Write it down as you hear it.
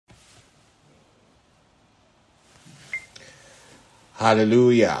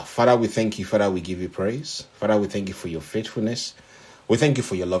Hallelujah. Father, we thank you. Father, we give you praise. Father, we thank you for your faithfulness. We thank you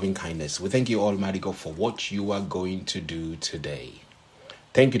for your loving kindness. We thank you, Almighty God, for what you are going to do today.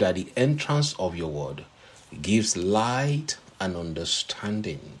 Thank you that the entrance of your word gives light and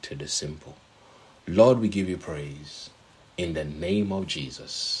understanding to the simple. Lord, we give you praise in the name of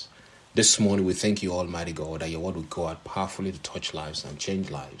Jesus. This morning, we thank you, Almighty God, that your word will go out powerfully to touch lives and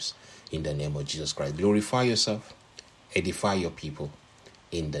change lives in the name of Jesus Christ. Glorify yourself. Edify your people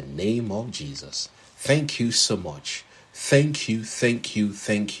in the name of Jesus. Thank you so much. Thank you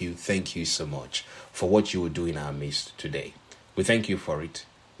so much for what you will do in our midst today. We thank you for it.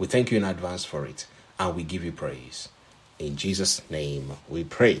 We thank you in advance for it. And we give you praise. In Jesus' name we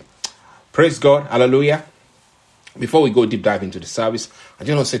pray. Praise God. Hallelujah. Before we go deep dive into the service, I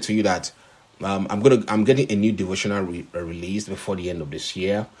just want to say to you that I'm getting a new devotional released before the end of this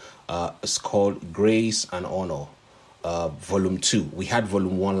year. It's called Grace and Honor. Volume 2. We had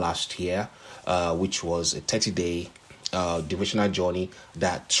volume 1 last year, which was a 30-day devotional journey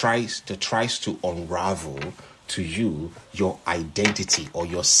that tries to unravel to you your identity or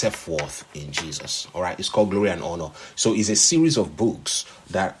your self-worth in Jesus. All right, it's called Glory and Honor. So it's a series of books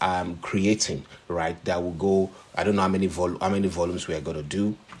that I'm creating, right, that will go, I don't know how many volumes we are going to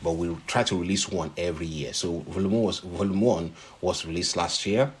do, but we'll try to release one every year. So volume 1 was released last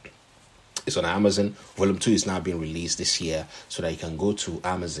year. It's on Amazon. Volume 2 is now being released this year, so that you can go to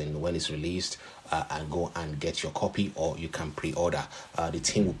Amazon when it's released and go and get your copy, or you can pre-order. The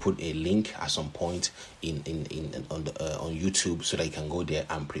team will put a link at some point on YouTube, so that you can go there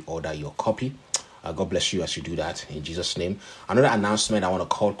and pre-order your copy. God bless you as you do that in Jesus' name. Another announcement I want to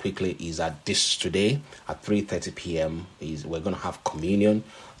call quickly is that today at 3:30 p.m. we're going to have communion.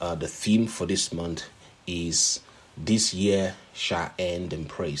 The theme for this month is "This year shall end in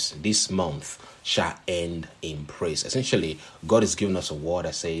praise." This month shall end in praise. Essentially, God is giving us a word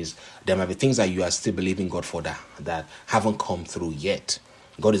that says there might be things that you are still believing God for that haven't come through yet.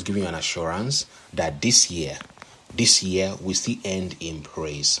 God is giving you an assurance that this year will still end in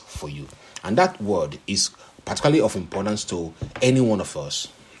praise for you. And that word is particularly of importance to any one of us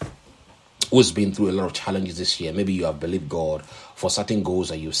who's been through a lot of challenges this year. Maybe you have believed God for certain goals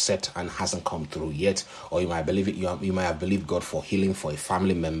that you set and hasn't come through yet, or you might have believed God for healing for a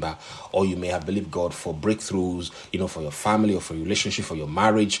family member, or you may have believed God for breakthroughs, for your family or for your relationship, for your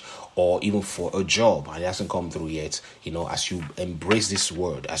marriage, or even for a job, and it hasn't come through yet. As you embrace this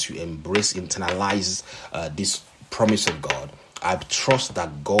word, as you internalize this promise of God, I trust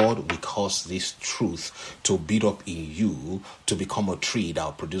that God will cause this truth to build up in you to become a tree that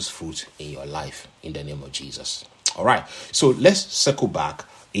will produce fruit in your life in the name of Jesus. All right. So let's circle back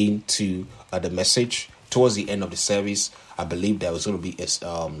into the message. Towards the end of the service, I believe there was going to be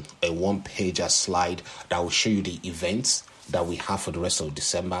a one-pager slide that will show you the events that we have for the rest of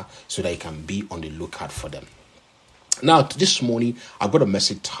December, so that you can be on the lookout for them. Now, this morning, I've got a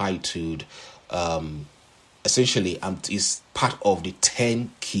message titled essentially is part of the 10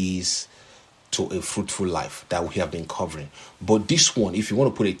 keys to a fruitful life that we have been covering. But this one, if you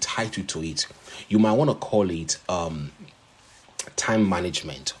want to put a title to it, you might want to call it time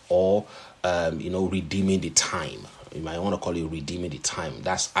management, or redeeming the time. You might want to call it redeeming the time.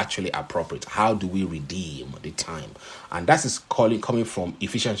 That's actually appropriate. How do we redeem the time? And that is coming from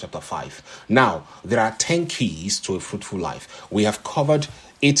Ephesians chapter 5. Now, there are 10 keys to a fruitful life. We have covered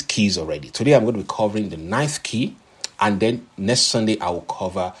 8 keys already. Today I'm going to be covering the 9th key, and then next Sunday I will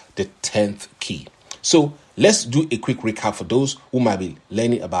cover the 10th key. So let's do a quick recap for those who might be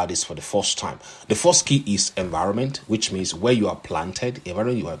learning about this for the first time. The first key is environment, which means where you are planted.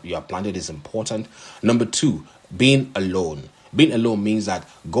 Environment you are planted is important. Number 2, being alone. Being alone means that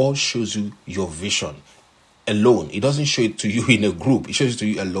God shows you your vision alone. It doesn't show it to you in a group. It shows it to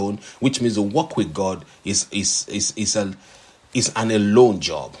you alone, which means the walk with God is an alone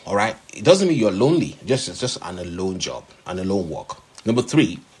job. All right, it doesn't mean you're lonely. It's just an alone job, an alone walk. Number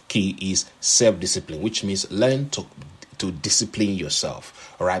 3 key is self-discipline, which means learn to discipline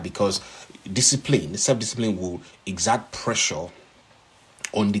yourself. All right, because self-discipline will exert pressure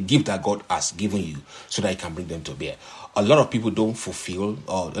on the gift that God has given you, so that you can bring them to bear. A lot of people don't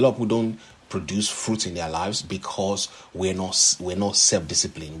produce fruit in their lives because we're not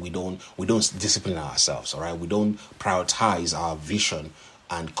self-disciplined. We don't discipline ourselves. All right, we don't prioritize our vision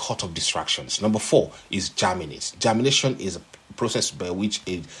and cut off distractions. Number 4 is germinate. Germination is a process by which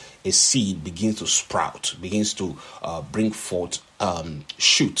a seed begins to sprout, begins to bring forth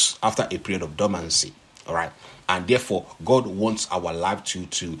shoots after a period of dormancy. All right, and therefore God wants our life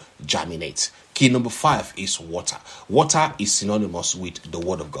to germinate. Key number 5 is water. Water is synonymous with the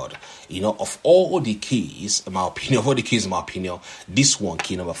word of God. Of all the keys, in my opinion, this one,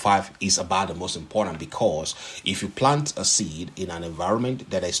 key number 5, is about the most important, because if you plant a seed in an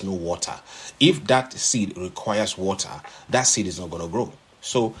environment that there is no water, if that seed requires water, that seed is not going to grow.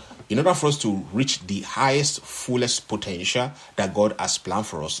 So, in order for us to reach the highest, fullest potential that God has planned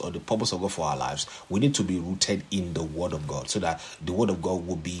for us, or the purpose of God for our lives, we need to be rooted in the Word of God, so that the Word of God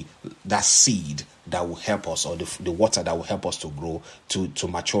will be that seed that will help us, or the water that will help us to grow to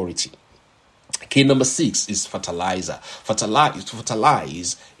maturity. Key number 6 is fertilizer.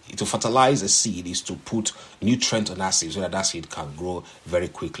 To fertilize a seed is to put nutrient on that seed so that seed can grow very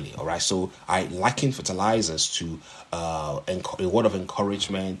quickly. All right. So I liken fertilizers to a word of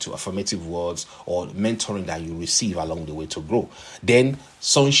encouragement, to affirmative words or mentoring that you receive along the way to grow. Then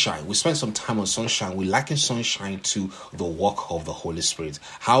sunshine. We spend some time on sunshine. We liken sunshine to the work of the Holy Spirit.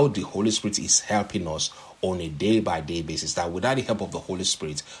 How the Holy Spirit is helping us on a day-by-day basis, that without the help of the Holy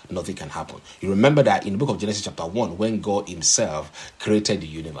Spirit, nothing can happen. You remember that in the book of Genesis chapter 1, when God himself created the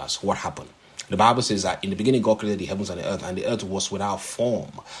universe, what happened? The Bible says that in the beginning, God created the heavens and the earth was without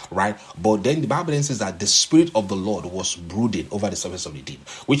form, right? But then the Bible then says that the Spirit of the Lord was brooding over the surface of the deep,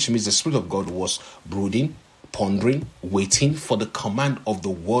 which means the Spirit of God was brooding, pondering, waiting for the command of the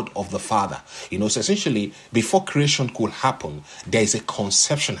word of the Father. So essentially, before creation could happen, there is a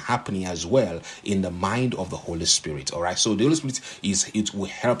conception happening as well in the mind of the Holy Spirit. All right. So the Holy Spirit it will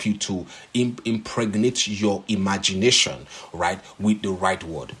help you to impregnate your imagination, right, with the right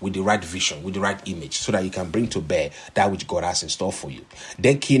word, with the right vision, with the right image, so that you can bring to bear that which God has in store for you.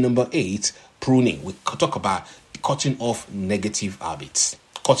 Then key number 8, pruning. We talk about cutting off negative habits.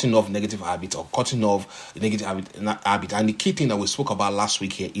 Cutting off negative habits, or cutting off negative habit. And the key thing that we spoke about last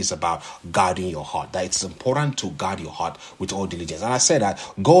week here is about guarding your heart. That it's important to guard your heart with all diligence. And I said that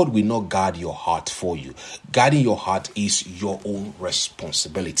God will not guard your heart for you. Guarding your heart is your own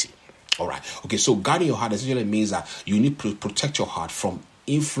responsibility. All right. Okay. So guarding your heart essentially means that you need to protect your heart from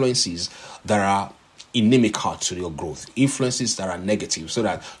influences that are inimical to your growth, influences that are negative, so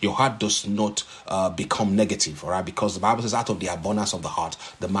that your heart does not become negative. All right, because the Bible says, out of the abundance of the heart,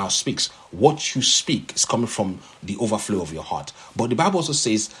 the mouth speaks. What you speak is coming from the overflow of your heart. But the Bible also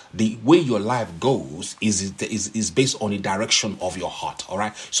says the way your life goes is based on the direction of your heart. All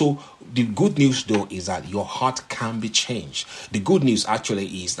right. So the good news, though, is that your heart can be changed. The good news actually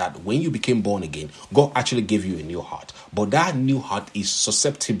is that when you became born again, God actually gave you a new heart. But that new heart is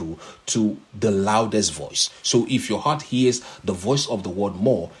susceptible to the loudest voice. So if your heart hears the voice of the word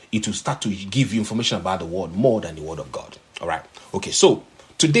more, it will start to give you information about the word more than the word of God. All right. Okay. So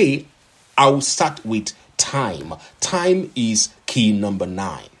today I will start with time. Time is key number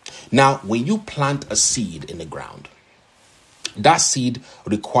 9. Now, when you plant a seed in the ground, that seed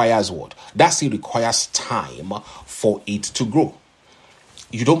requires what? That seed requires time for it to grow.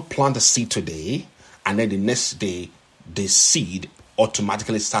 You don't plant a seed today and then the next day the seed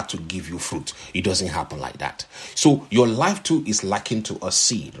automatically start to give you fruit. It doesn't happen like that. So your life too is likened to a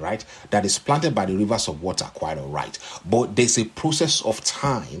seed, right? That is planted by the rivers of water, quite all right. But there's a process of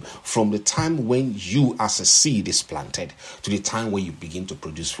time from the time when you as a seed is planted to the time when you begin to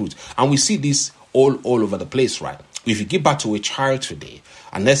produce fruit. And we see this all over the place, right? If you give birth to a child today,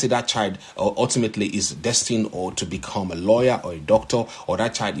 and let's say that child ultimately is destined or to become a lawyer or a doctor, or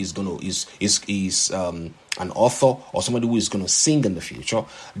that child is an author or somebody who is going to sing in the future,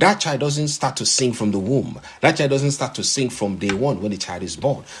 that child doesn't start to sing from the womb. That child doesn't start to sing from day one when the child is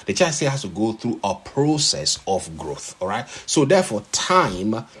born. The child still has to go through a process of growth. All right. So therefore,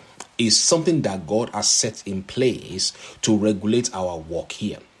 time is something that God has set in place to regulate our walk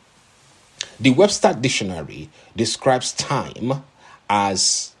here. The Webster Dictionary describes time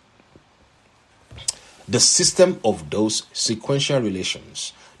as the system of those sequential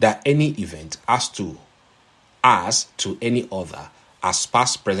relations that any event has to any other as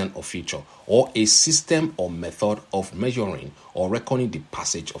past, present, or future, or a system or method of measuring or reckoning the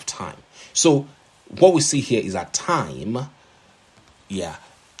passage of time. So what we see here is that time,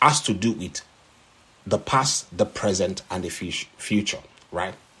 has to do with the past, the present, and the future,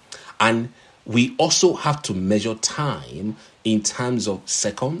 right? And we also have to measure time in terms of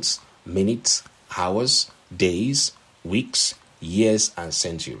seconds, minutes, hours, days, weeks, years, and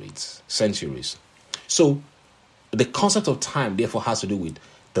centuries. So the concept of time, therefore, has to do with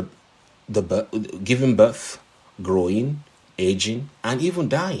the giving birth, growing, aging, and even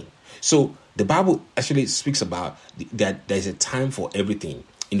dying. So the Bible actually speaks about that there's a time for everything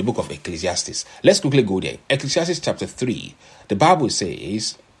in the book of Ecclesiastes. Let's quickly go there. Ecclesiastes chapter 3. The Bible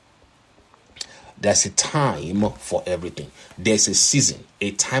says, There's a time for everything. There's a season,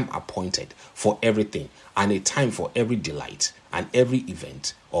 a time appointed for everything, and a time for every delight and every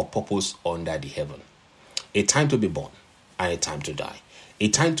event or purpose under the heaven. A time to be born and a time to die. A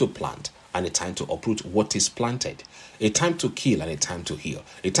time to plant and a time to uproot what is planted. A time to kill and a time to heal.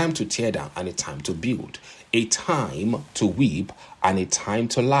 A time to tear down and a time to build. A time to weep and a time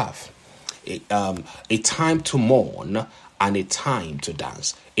to laugh. A time to mourn and a time to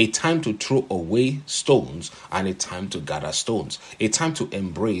dance. A time to throw away stones and a time to gather stones. A time to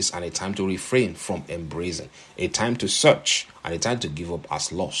embrace and a time to refrain from embracing. A time to search and a time to give up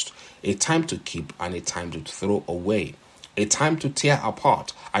as lost. A time to keep and a time to throw away. A time to tear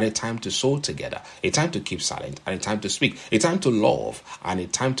apart and a time to sew together. A time to keep silent and a time to speak. A time to love and a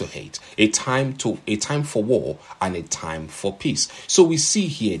time to hate. A time for war and a time for peace. So we see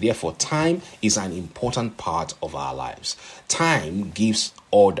here, therefore, time is an important part of our lives. Time gives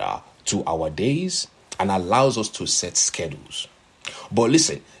order to our days and allows us to set schedules. But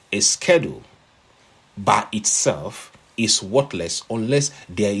listen, a schedule by itself is worthless unless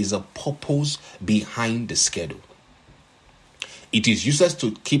there is a purpose behind the schedule. It is useless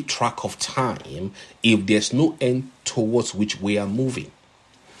to keep track of time if there's no end towards which we are moving.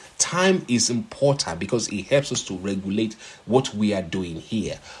 Time is important because it helps us to regulate what we are doing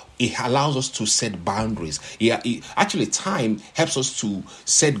here. It allows us to set boundaries. Actually, time helps us to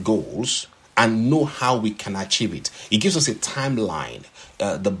set goals and know how we can achieve it. It gives us a timeline,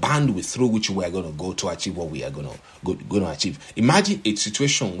 the bandwidth through which we are going to go to achieve what we are going to achieve. Imagine a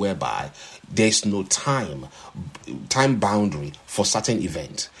situation whereby there's no time boundary for certain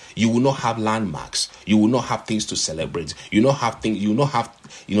event. You will not have landmarks. You will not have things to celebrate. You will not have things. You will not have,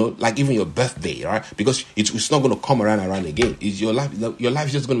 like even your birthday, right? Because it's not going to come around again. Your life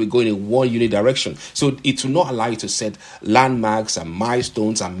is just going to be going in one unique direction. So it will not allow you to set landmarks and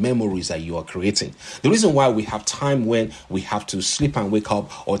milestones and memories that you are creating. The reason why we have time when we have to sleep and wake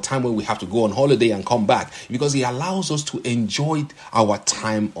up, or time when we have to go on holiday and come back, because it allows us to enjoy our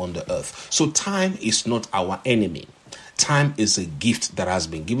time on the earth. So time is not our enemy. Time is a gift that has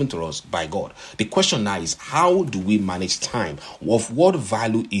been given to us by God. The question now is, how do we manage time? Of what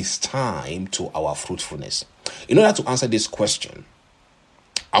value is time to our fruitfulness? In order to answer this question,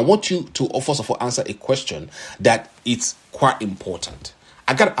 I want you to first of all answer a question that it's quite important.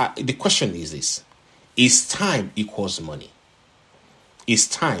 The question is this: is time equals money? Is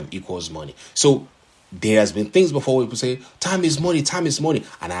time equals money? So there has been things before where people say time is money,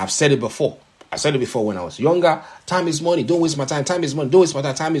 and I have said it before. I said it before when I was younger. Time is money. Don't waste my time. Time is money. Don't waste my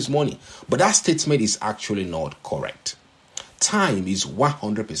time. Time is money. But that statement is actually not correct. Time is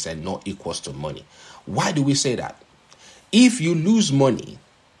 100% not equals to money. Why do we say that? If you lose money,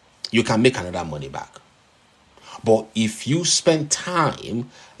 you can make another money back. But if you spend time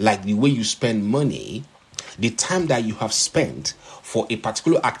like the way you spend money, the time that you have spent for a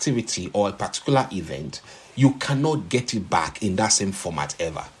particular activity or a particular event, you cannot get it back in that same format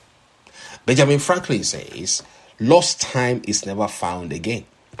ever. Benjamin Franklin says, lost time is never found again.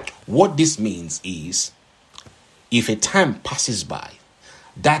 What this means is, if a time passes by,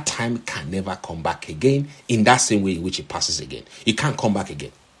 that time can never come back again in that same way in which it passes again. It can't come back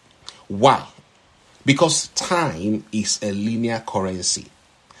again. Why? Because time is a linear currency.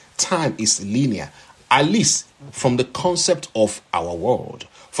 Time is linear, at least from the concept of our world,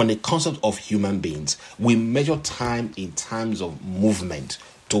 from the concept of human beings. We measure time in terms of movement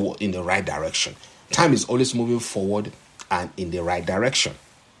in the right direction. Time is always moving forward and in the right direction.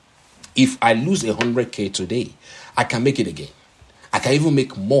 If I lose 100K today, I can make it again. I can even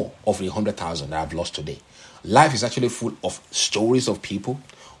make more of 100,000 that I've lost today. Life is actually full of stories of people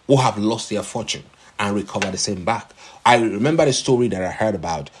who have lost their fortune and recovered the same back. I remember the story that I heard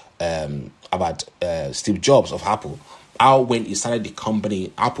about Steve Jobs of Apple. How when he started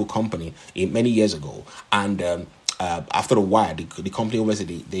the Apple company many years ago, and after a while, the company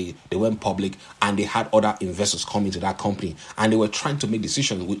obviously they went public, and they had other investors come into that company, and they were trying to make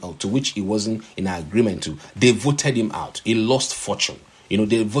decisions to which he wasn't in agreement to. They voted him out. He lost fortune.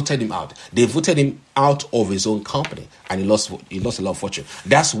 They voted him out. They voted him out of his own company, and he lost a lot of fortune.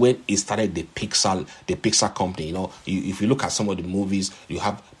 That's when he started the Pixar company. If you look at some of the movies, you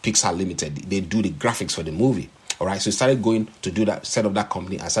have Pixar Limited. They do the graphics for the movie. All right, so he started going to do that, set up that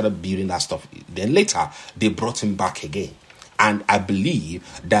company, and started building that stuff. Then later, they brought him back again. And I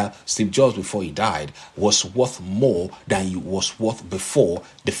believe that Steve Jobs, before he died, was worth more than he was worth before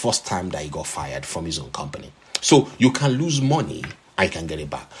the first time that he got fired from his own company. So you can lose money I can get it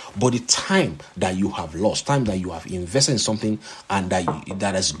back. But the time that you have lost, time that you have invested in something and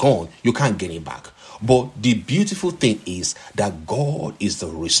that has gone, you can't get it back. But the beautiful thing is that God is the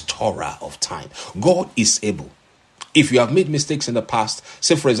restorer of time. God is able. If you have made mistakes in the past,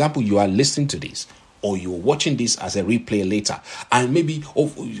 say for example, you are listening to this, or you're watching this as a replay later, and maybe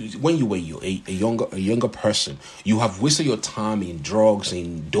when you were a younger person, you have wasted your time in drugs,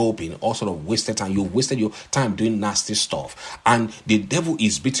 in dope, in all sort of wasted time. You wasted your time doing nasty stuff, and the devil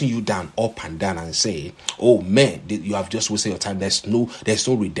is beating you down up and down and say, "Oh man, you have just wasted your time. There's no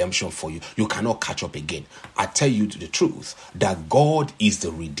redemption for you. You cannot catch up again." I tell you the truth that God is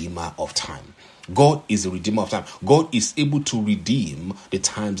the redeemer of time. God is the redeemer of time. God is able to redeem the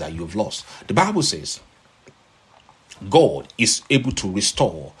times that you've lost. The Bible says God is able to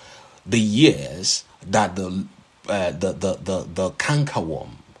restore the years that the cankerworm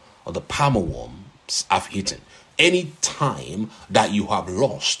or the palmer worms have eaten. Any time that you have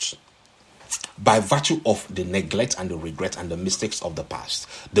lost by virtue of the neglect and the regret and the mistakes of the past,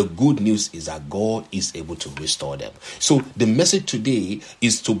 the good news is that God is able to restore them. So the message today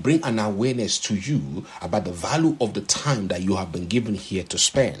is to bring an awareness to you about the value of the time that you have been given here to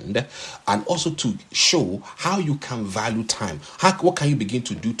spend, and also to show how you can value time. What can you begin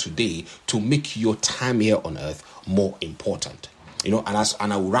to do today to make your time here on earth more important? And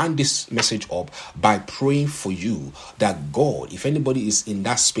I will round this message up by praying for you that God, if anybody is in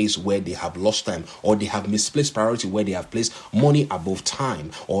that space where they have lost time, or they have misplaced priority, where they have placed money above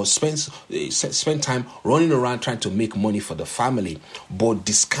time, or spend time running around trying to make money for the family, but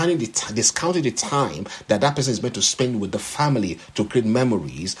discounting the time that person is meant to spend with the family to create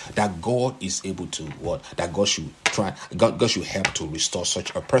memories, that God is able to that God should help to restore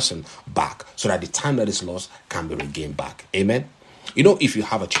such a person back, so that the time that is lost can be regained back. Amen. If you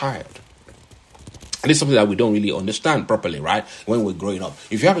have a child, and it's something that we don't really understand properly, right? When we're growing up,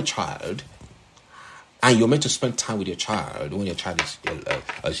 if you have a child and you're meant to spend time with your child when your child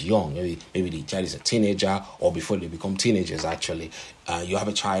is young, maybe the child is a teenager, or before they become teenagers, actually, you have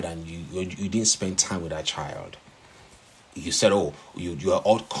a child and you didn't spend time with that child. You said, you are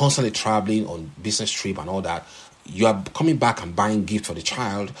all constantly traveling on business trip and all that. You are coming back and buying gifts for the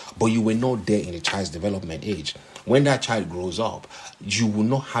child, but you were not there in the child's development age. When that child grows up, you will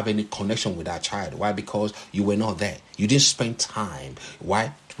not have any connection with that child. Why? Because you were not there. You didn't spend time,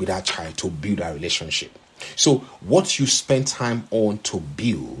 with that child to build that relationship. So what you spend time on to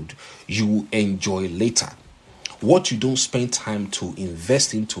build, you will enjoy later. What you don't spend time to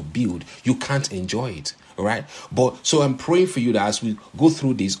invest in to build, you can't enjoy it. All right. But so I'm praying for you that as we go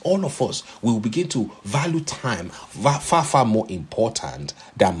through this, all of us will begin to value time far, far more important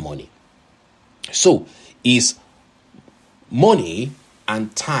than money. So is money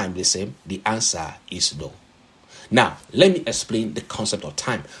and time the same? The answer is no. Now, let me explain the concept of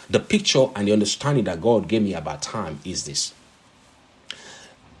time. The picture and the understanding that God gave me about time is this.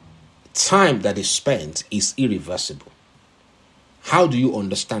 Time that is spent is irreversible. How do you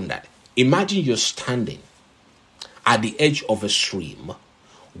understand that? Imagine you're standing at the edge of a stream,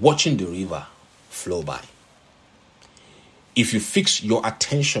 watching the river flow by. If you fix your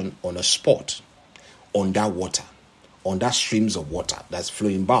attention on a spot, on that water, on that streams of water that's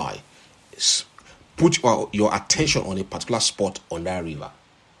flowing by, put your attention on a particular spot on that river.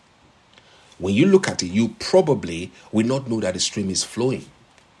 When you look at it, you probably will not know that the stream is flowing,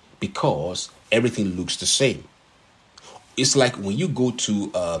 because everything looks the same. It's like when you go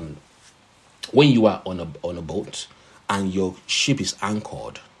to when you are on a boat and your ship is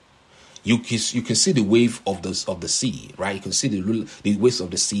anchored, you can see the wave of the sea, right? You can see the waves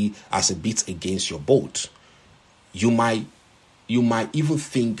of the sea as it beats against your boat. You might even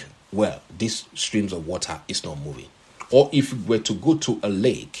think, well, these streams of water is not moving. Or if you were to go to a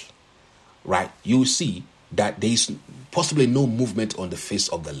lake, right, you will see that there is possibly no movement on the face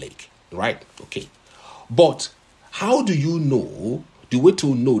of the lake, right? Okay. But how do you know? The way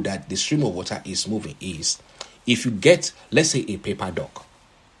to know that the stream of water is moving is if you get, let's say, a paper dock.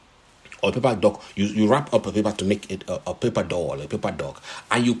 Or a paper dock, you wrap up a paper to make it a paper doll or a paper dock,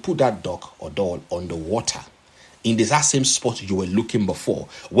 and you put that dock or doll on the water in that same spot you were looking before,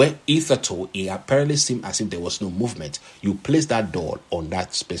 where hitherto it apparently seemed as if there was no movement. You place that doll on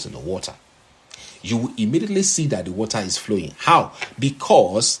that space in the water. You will immediately see that the water is flowing. How?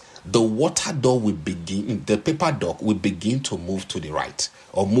 Because the water doll the paper dock will begin to move to the right,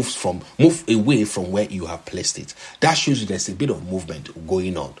 or move away from where you have placed it. That shows you there's a bit of movement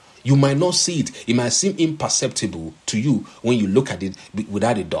going on. You might not see it. It might seem imperceptible to you when you look at it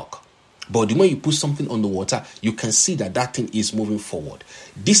without a dock. But the moment you put something on the water, you can see that thing is moving forward.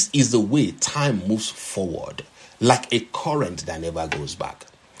 This is the way time moves forward. like a current that never goes back.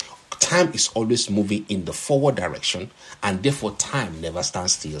 Time is always moving in the forward direction, and therefore time never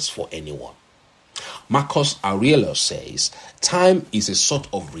stands still for anyone. Marcus Aurelius says, time is a sort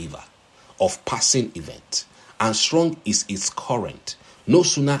of river, of passing event, and strong is its current. No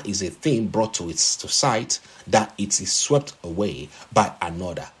sooner is a thing brought to sight that it is swept away by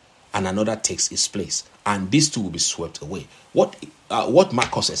another, and another takes its place, and these two will be swept away. What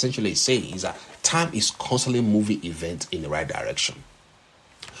Marcus essentially is saying is that time is constantly moving event in the right direction.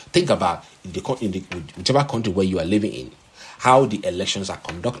 Think about whichever country where you are living in, how the elections are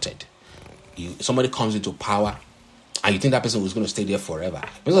conducted. Somebody comes into power, and you think that person was going to stay there forever.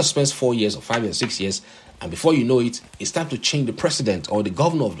 The person spends 4 years or 5 years, 6 years, and before you know it, it's time to change the president or the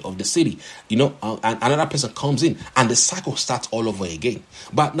governor of the city. And another person comes in, and the cycle starts all over again.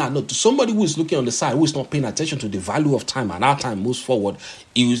 But now, to somebody who is looking on the side, who is not paying attention to the value of time, and how time moves forward,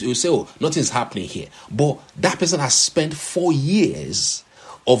 he will say, "Oh, nothing's happening here." But that person has spent 4 years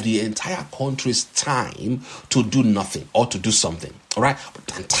of the entire country's time to do nothing or to do something. All right, but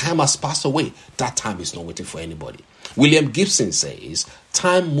time has passed away. That time is not waiting for anybody. William Gibson says,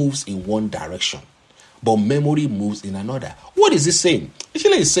 time moves in one direction, but memory moves in another. What is he saying?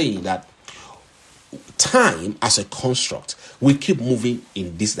 Actually, he's saying that time as a construct will keep moving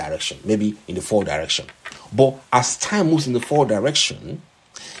in this direction, maybe in the forward direction. But as time moves in the forward direction,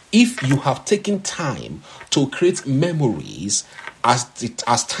 if you have taken time to create memories as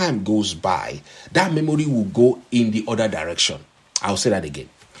time goes by, that memory will go in the other direction. I'll say that again.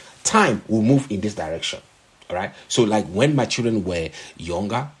 Time will move in this direction. All right. So, like when my children were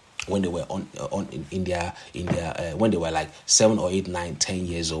younger, when they were in their when they were like 7 or 8, 9, 10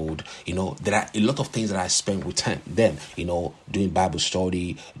 years old, there are a lot of things that I spent with them, doing Bible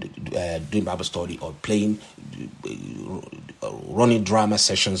study or playing, running drama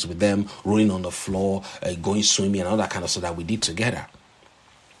sessions with them, rolling on the floor, going swimming and all that kind of stuff that we did together.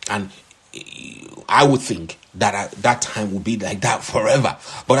 And I would think that that time will be like that forever.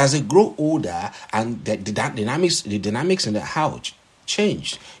 But as they grow older and the dynamics in the house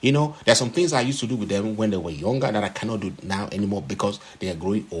changed. There's some things I used to do with them when they were younger that I cannot do now anymore because they are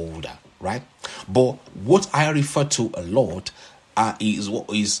growing older, right? But what I refer to a lot are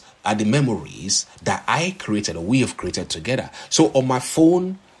the memories that I created or we have created together. So on my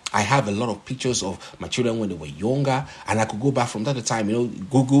phone, I have a lot of pictures of my children when they were younger, and I could go back from time to time.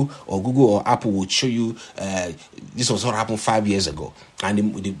 Google or Apple would show you this was what happened 5 years ago,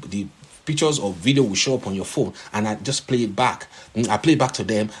 and the pictures or video will show up on your phone, and I just play it back. I play it back to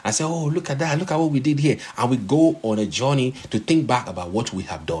them. I say, "Oh, look at that! Look at what we did here," and we go on a journey to think back about what we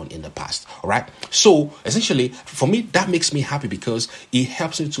have done in the past. All right. So essentially, for me, that makes me happy because it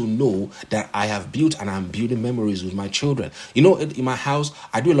helps me to know that I have built and I'm building memories with my children. In my house,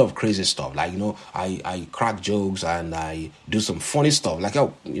 I do a lot of crazy stuff. Like I crack jokes and I do some funny stuff. Like my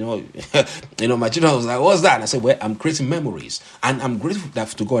children was like, "What's that?" And I said, "Well, I'm creating memories," and I'm grateful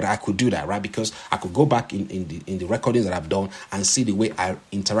to God that I could do that, right? Because I could go back in the recordings that I've done and see the way I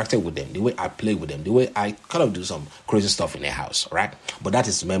interacted with them, the way I played with them, the way I kind of do some crazy stuff in their house, right? But that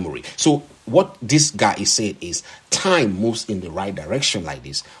is memory. So what this guy is saying is time moves in the right direction like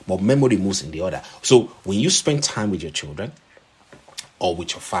this, but memory moves in the other. So when you spend time with your children, or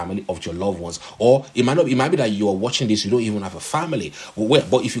with your family, of your loved ones, or it might be that you are watching this, you don't even have a family.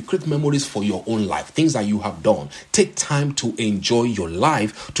 But if you create memories for your own life, things that you have done, take time to enjoy your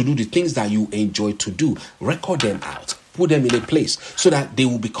life, to do the things that you enjoy to do. Record them out, put them in a place so that they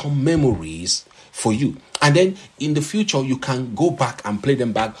will become memories for you. And then in the future, you can go back and play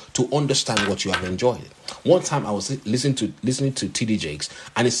them back to understand what you have enjoyed. One time I was listening to T.D. Jakes,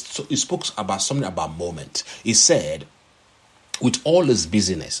 and it spoke about something about moment. He said, with all of his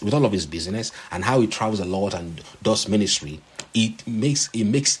business and how he travels a lot and does ministry, it makes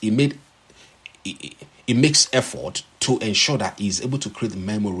effort to ensure that he's able to create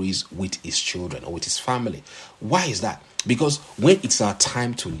memories with his children or with his family. Why is that? Because when it's our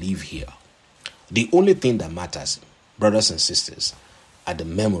time to live here, the only thing that matters, brothers and sisters, are the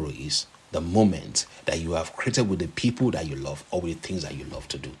memories, the moment that you have created with the people that you love or with the things that you love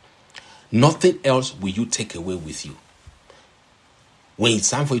to do. Nothing else will you take away with you. When it's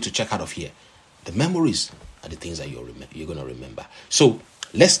time for you to check out of here, the memories are the things that you're going to remember. So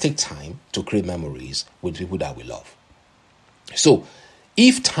let's take time to create memories with people that we love. So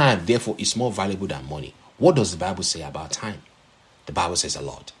if time, therefore, is more valuable than money, what does the Bible say about time? The Bible says a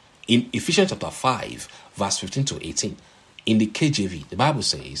lot. In Ephesians chapter 5, verse 15 to 18, in the KJV, the Bible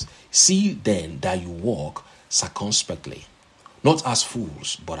says, "See then that you walk circumspectly, not as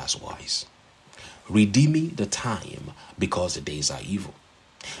fools, but as wise, redeeming the time because the days are evil.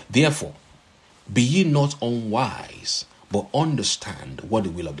 Therefore, Be ye not unwise, but understand what the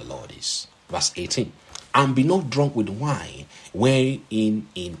will of the Lord is. Verse 18. And be not drunk with wine, wherein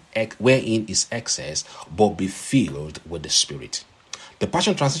is excess, but be filled with the Spirit. The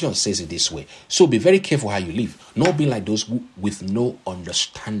Passion Translation says it this way. So be very careful how you live, not be like those who with no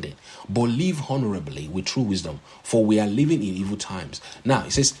understanding, but live honorably with true wisdom, for we are living in evil times. Now,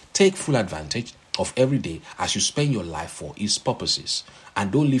 it says, take full advantage of every day as you spend your life for its purposes,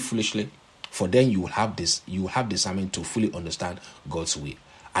 and don't live foolishly, for then you will have discernment to fully understand God's will.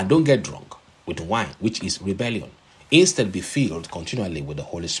 And don't get drunk with wine, which is rebellion. Instead, be filled continually with the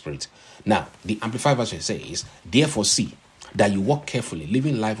Holy Spirit. Now, the Amplified Version says, therefore see that you walk carefully,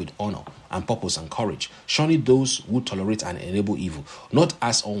 living life with honor and purpose and courage, shunning those who tolerate and enable evil, not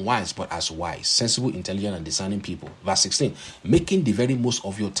as unwise, but as wise, sensible, intelligent, and discerning people. Verse 16, making the very most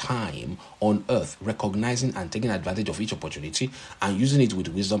of your time on earth, recognizing and taking advantage of each opportunity, and using it with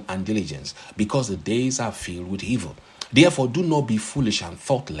wisdom and diligence, because the days are filled with evil. Therefore, do not be foolish and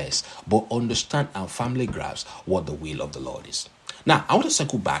thoughtless, but understand and firmly grasp what the will of the Lord is. Now, I want to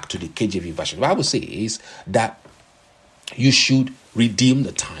circle back to the KJV version. The Bible says that you should redeem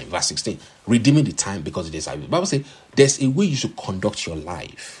the time. Verse 16, redeeming the time because it is evil. The Bible says there's a way you should conduct your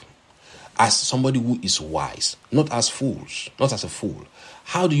life as somebody who is wise, not as fools, not as a fool.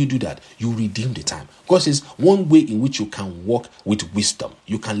 How do you do that? You redeem the time. God says one way in which you can walk with wisdom,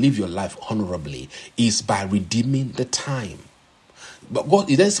 you can live your life honorably, is by redeeming the time. But God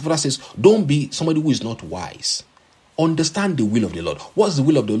then further says, don't be somebody who is not wise. Understand the will of the Lord. What's the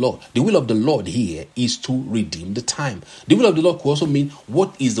will of the Lord? The will of the Lord here is to redeem the time. The will of the Lord could also mean,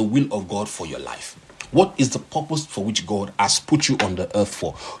 what is the will of God for your life? What is the purpose for which God has put you on the earth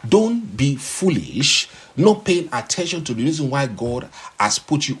for? Don't be foolish, not paying attention to the reason why God has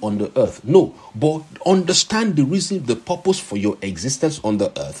put you on the earth. No, but understand the reason, the purpose for your existence on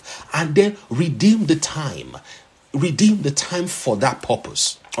the earth, and then redeem the time. Redeem the time for that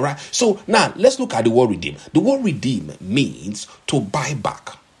purpose. All right. So now let's look at the word redeem. The word redeem means to buy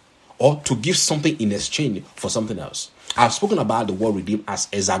back or to give something in exchange for something else. I've spoken about the word redeem as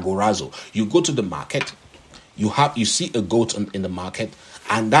ezagorazo. You go to the market, you see a goat in the market,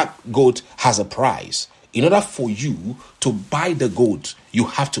 and that goat has a price. In order for you to buy the goat, you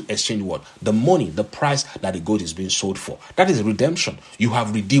have to exchange what? The money, the price that the goat is being sold for. That is redemption. You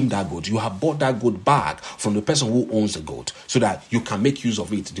have redeemed that goat. You have bought that goat back from the person who owns the goat so that you can make use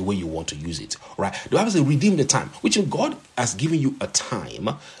of it the way you want to use it. Right? The Bible says redeem the time, which means God has given you a time,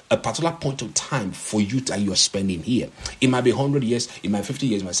 a particular point of time for you that you are spending here. It might be 100 years, it might be 50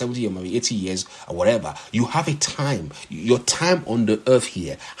 years, it might be 70 years, it might be 80 years, or whatever. You have a time. Your time on the earth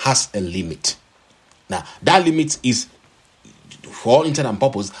here has a limit. Now, that limit is, for all intent and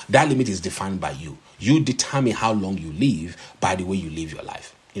purpose, that limit is defined by you. You determine how long you live by the way you live your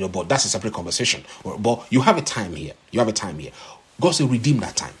life. But that's a separate conversation. But you have a time here. God said, redeem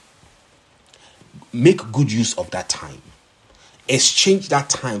that time. Make good use of that time. Exchange that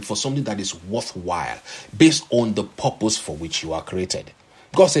time for something that is worthwhile based on the purpose for which you are created.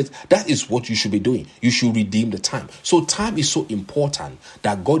 God says that is what you should be doing. You should redeem the time. So time is so important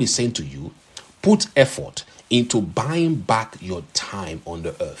that God is saying to you, put effort into buying back your time on the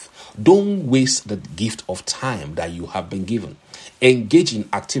earth. Don't waste the gift of time that you have been given. Engage in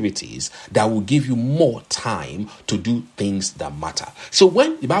activities that will give you more time to do things that matter. So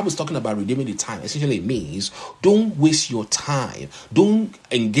when the Bible is talking about redeeming the time, essentially it means don't waste your time. Don't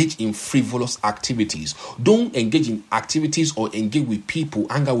engage in frivolous activities. Don't engage in activities or engage with people,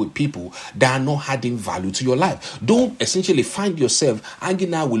 hang out with people that are not adding value to your life. Don't essentially find yourself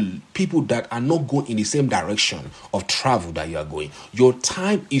hanging out with people that are not going in the same direction of travel that you are going. Your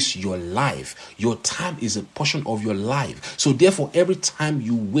time is your life. Your time is a portion of your life. So therefore, every time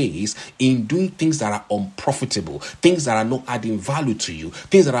you waste in doing things that are unprofitable, things that are not adding value to you,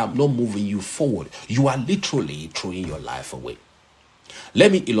 things that are not moving you forward, you are literally throwing your life away.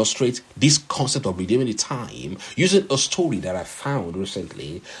 Let me illustrate this concept of redeeming the time using a story that I found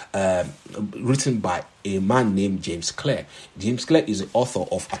recently, written by a man named James Clear. James Clear is the author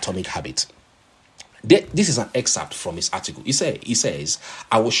of Atomic Habits. This is an excerpt from his article. He says,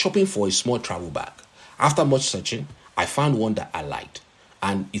 I was shopping for a small travel bag. After much searching, I found one that I liked,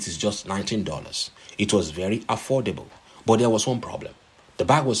 and it is just $19. It was very affordable, but there was one problem. The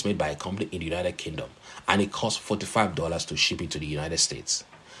bag was made by a company in the United Kingdom, and it cost $45 to ship it to the United States.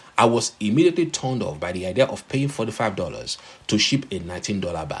 I was immediately turned off by the idea of paying $45 to ship a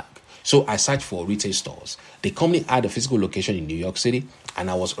 $19 bag. So I searched for retail stores. The company had a physical location in New York City, and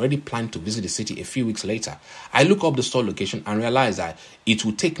I was already planning to visit the city a few weeks later. I looked up the store location and realized that it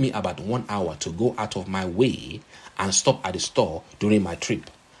would take me about 1 hour to go out of my way and stop at the store during my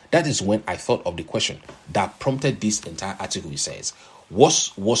trip. that is when I thought of the question that prompted this entire article. It says, was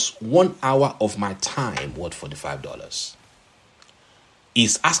 1 hour of my time worth $45?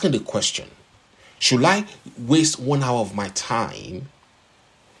 Is asking the question, should I waste 1 hour of my time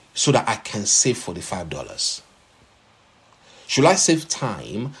so that I can save $45? Should I save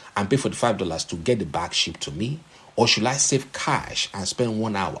time and pay $45 to get the bag shipped to me? Or should I save cash and spend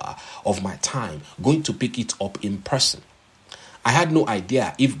 1 hour of my time going to pick it up in person? I had no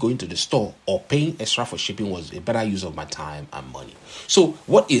idea if going to the store or paying extra for shipping was a better use of my time and money. So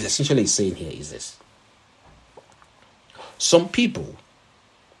what is essentially saying here is this. Some people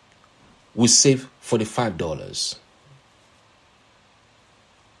will save $45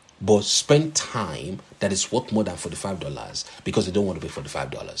 but spend time that is worth more than $45 because they don't want to pay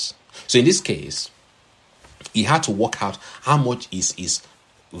 $45. So in this case, he had to work out how much is his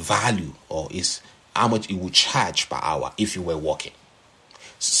value, or is how much he would charge per hour if you were working.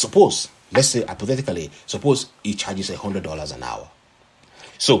 Suppose, let's say hypothetically, suppose he charges $100 an hour.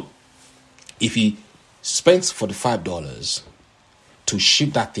 So if he spends $45 to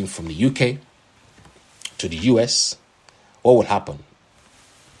ship that thing from the UK to the US, what will happen?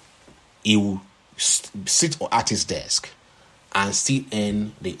 He will sit at his desk and still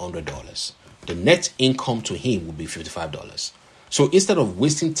earn the $100. The net income to him will be $55. So instead of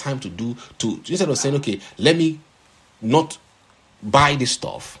wasting time instead of saying, okay, let me not buy this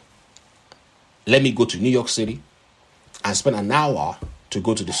stuff, let me go to New York City and spend an hour to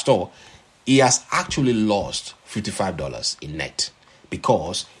go to the store, he has actually lost $55 in net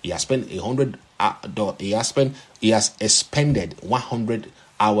because he has spent he has expended 100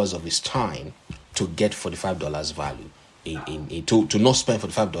 hours of his time to get $45 value to not spend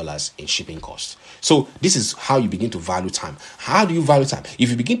 $45 in shipping costs. So this is how you begin to value time. How do you value time? If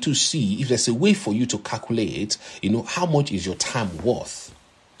you begin to see if there's a way for you to calculate, how much is your time worth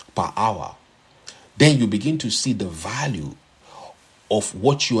per hour, then you begin to see the value of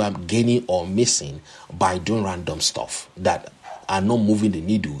what you are gaining or missing by doing random stuff that are not moving the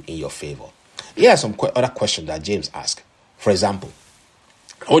needle in your favor. Here are some other questions that James asked. For example,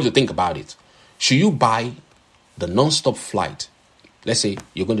 I want you to think about it. Should you buy the non-stop flight? Let's say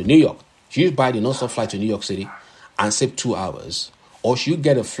you're going to New York. Should you buy the non-stop flight to New York City and save 2 hours? Or should you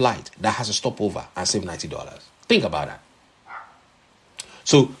get a flight that has a stopover and save $90? Think about that.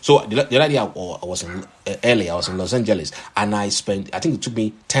 So the other day I was in LA, I was in Los Angeles, and I think it took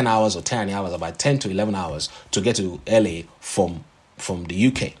me 10 hours or 10 hours, about 10 to 11 hours to get to LA from the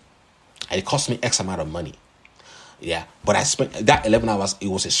UK. And it cost me X amount of money. Yeah, but I spent that 11 hours, it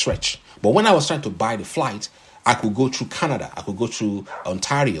was a stretch. But when I was trying to buy the flight, I could go through Canada, I could go through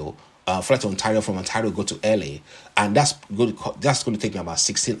Ontario, fly to Ontario, from Ontario go to LA, and that's going to take me about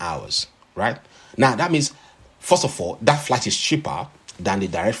 16 hours, right? Now, that means, first of all, that flight is cheaper than the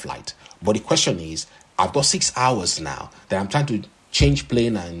direct flight. But the question is, I've got 6 hours now that I'm trying to change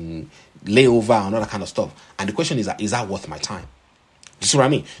plane and layover and all that kind of stuff. And the question is that worth my time? You see what I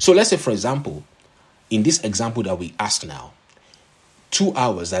mean? So let's say, for example, in this example that we ask now, 2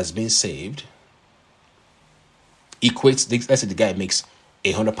 hours that's been saved equates, let's say the guy makes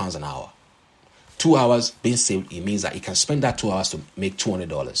 £100 an hour. 2 hours being saved, it means that he can spend that 2 hours to make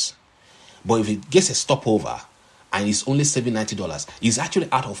 $200. But if he gets a stopover and he's only saving $90, he's actually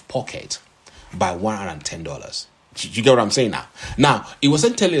out of pocket by $110. You get what I'm saying now? Now, it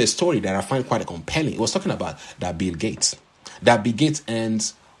wasn't telling a story that I find quite compelling. It was talking about that Bill Gates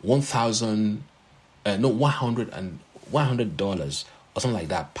earns $100 or something like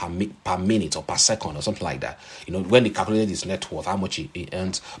that per minute or per second or something like that. When they calculated his net worth, how much he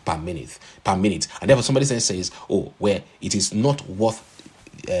earns per minute. And therefore somebody says, where it is not worth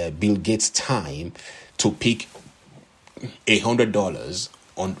Bill Gates' time to pick $100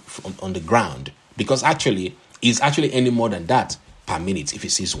 on the ground, because actually he's actually earning more than that per minute if he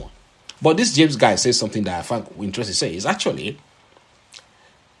sees one. But this James guy says something that I find interesting to say is actually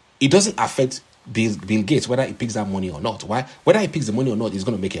it doesn't affect Bill Gates whether he picks that money or not. Why? Whether he picks the money or not, he's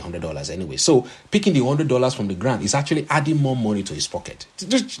going to make $100 anyway. So picking the $100 from the ground is actually adding more money to his pocket.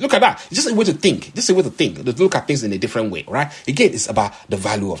 Just look at that. It's just a way to think. Just a way to think. To look at things in a different way, right? Again, it's about the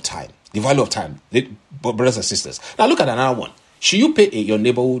value of time. The value of time, brothers and sisters. Now look at another one. Should you pay your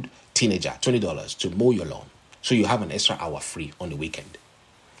neighborhood teenager $20 to mow your lawn so you have an extra hour free on the weekend?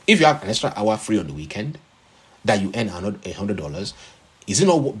 If you have an extra hour free on the weekend that you earn $100, Is it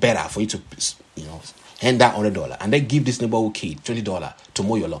not better for you to, hand that $100 and then give this neighborhood kid $20 to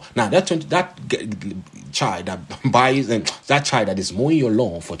mow your lawn? Now child that is mowing your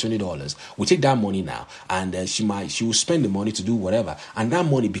lawn for $20 will take that money now, and she will spend the money to do whatever, and that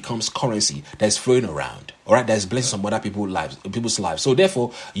money becomes currency that is flowing around. All right, that is blessing some other people's lives. So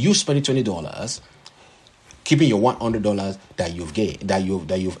therefore, you spending $20, keeping your $100 that you've gained, that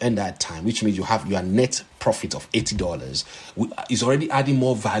you've earned that time, which means your net profit of $80 is already adding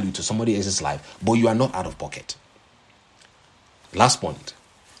more value to somebody else's life, but you are not out of pocket. Last point: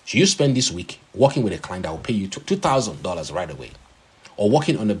 should you spend this week working with a client that will pay you $2,000 right away, or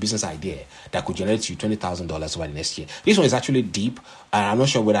working on a business idea that could generate you $20,000 by the next year? This one is actually deep, and I'm not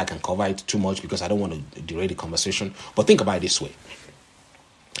sure whether I can cover it too much because I don't want to derail the conversation. But think about it this way: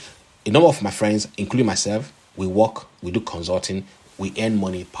 a number of my friends, including myself, we work, we do consulting, we earn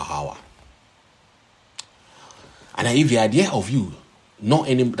money per hour. And if the idea of you not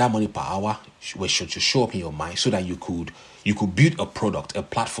earning that money per hour should show up in your mind, so that you could build a product, a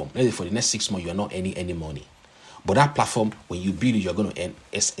platform. Let's say for the next 6 months, you are not earning any money. But that platform, when you build it, you're going to earn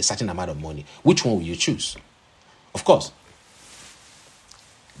a certain amount of money. Which one will you choose? Of course,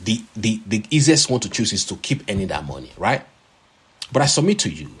 the easiest one to choose is to keep earning that money, right? But I submit to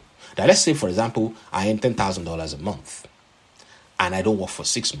you that, let's say, for example, I earn $10,000 a month and I don't work for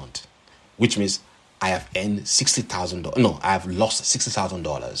 6 months, which means I have earned $60,000. No, I have lost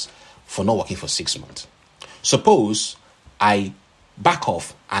 $60,000 for not working for 6 months. Suppose I back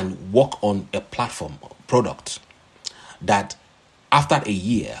off and work on a platform product that after a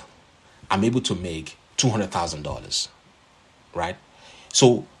year, I'm able to make $200,000, right?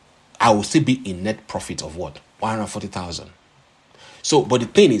 So I will still be in net profit of what? $140,000. So, but the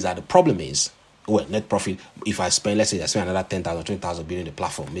thing is that the problem is, net profit, if I spend, let's say I spend another 10,000, 20,000 building the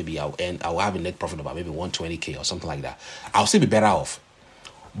platform, maybe I'll have a net profit of about maybe 120K or something like that. I'll still be better off.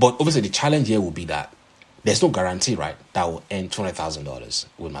 But obviously the challenge here will be that there's no guarantee, right, that I will earn $200,000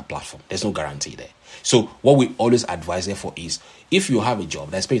 with my platform. There's no guarantee there. So what we always advise therefore is, if you have a job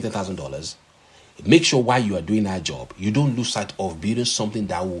that's paying $10,000, make sure while you are doing that job, you don't lose sight of building something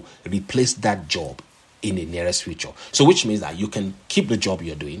that will replace that job in the nearest future. So which means that you can keep the job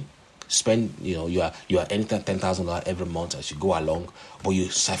you're doing, spend, you are earning $10,000 every month as you go along, but you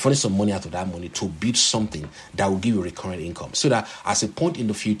siphon some money out of that money to build something that will give you recurring income, so that at a point in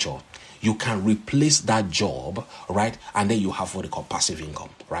the future, you can replace that job, right? And then you have what they call passive income,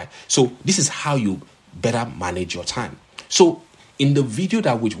 right? So this is how you better manage your time. So in the video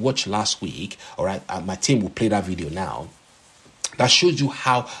that we watched last week, all right, my team will play that video now, that shows you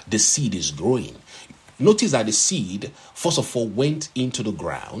how the seed is growing. Notice that the seed, first of all, went into the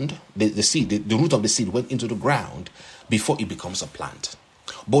ground. The root of the seed went into the ground before it becomes a plant.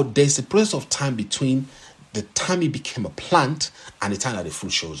 But there's a process of time between the time it became a plant and the time that the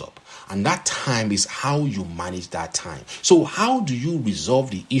fruit shows up. And that time is how you manage that time. So how do you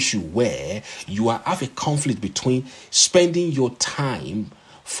resolve the issue where you have a conflict between spending your time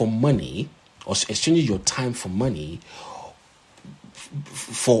for money, or exchanging your time for money,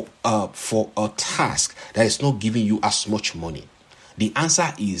 for a task that is not giving you as much money? The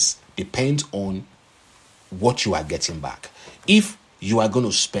answer is depends on what you are getting back. If you are going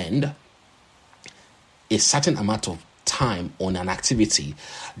to spend a certain amount of time on an activity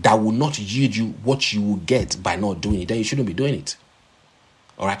that will not yield you what you will get by not doing it, then you shouldn't be doing it.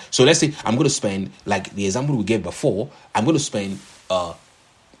 All right. So let's say I'm going to spend, like the example we gave before, I'm going to spend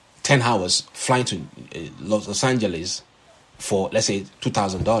 10 hours flying to Los Angeles for, let's say,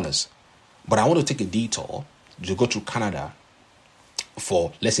 $2,000, but I want to take a detour to go to Canada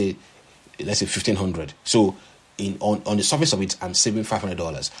for, let's say $1,500. So on the surface of it, I'm saving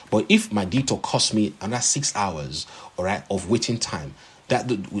 $500. But if my detour costs me another 6 hours, all right, of waiting time,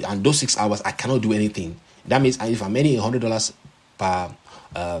 and those 6 hours I cannot do anything, that means if I'm earning $100 per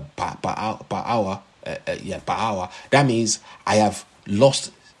hour, that means I have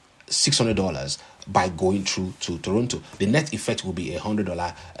lost $600 by going through to Toronto. The net effect will be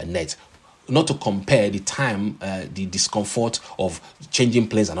 $100 net. Not to compare the time, the discomfort of changing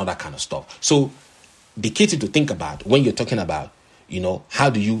planes and all that kind of stuff. So the key thing to think about when you're talking about, how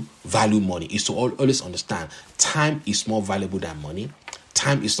do you value money, is to always understand time is more valuable than money.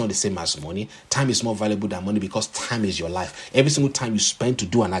 Time is not the same as money. Time is more valuable than money because time is your life. Every single time you spend to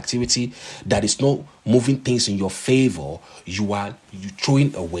do an activity that is not moving things in your favor, you're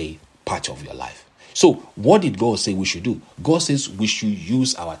throwing away part of your life. So what did God say we should do? God says we should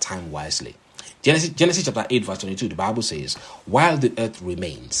use our time wisely. Genesis chapter 8 verse 22, the Bible says, while the earth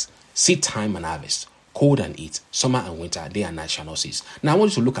remains, seed time and harvest, cold and heat, summer and winter, day and night shall not cease. Now I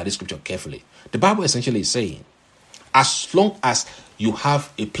want you to look at this scripture carefully. The Bible essentially is saying As long as you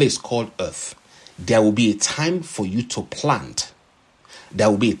have a place called earth, there will be a time for you to plant. There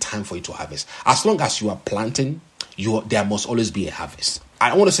will be a time for you to harvest. As long as you are planting, there must always be a harvest.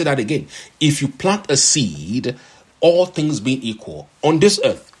 I want to say that again. If you plant a seed, all things being equal, on this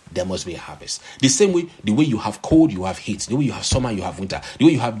earth, there must be a harvest. The same way, the way you have cold, you have heat. The way you have summer, you have winter. The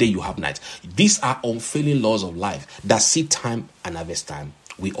way you have day, you have night. These are unfailing laws of life. That seed time and harvest time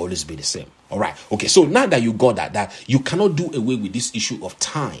will always be the same. All right. Okay. So now that you got that you cannot do away with this issue of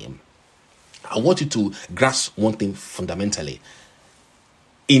time, I want you to grasp one thing fundamentally.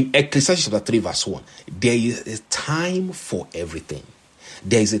 In Ecclesiastes chapter 3 verse 1, there is a time for everything.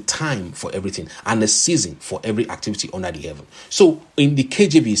 There is a time for everything and a season for every activity under the heaven. So in the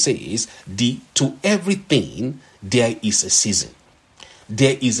KJV it says, to everything there is a season.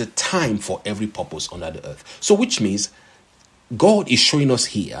 There is a time for every purpose under the earth. So which means God is showing us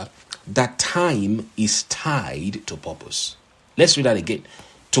here that time is tied to purpose. Let's read that again.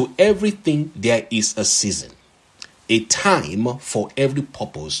 To everything there is a season. A time for every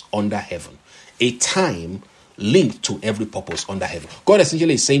purpose under heaven. A time linked to every purpose under heaven. God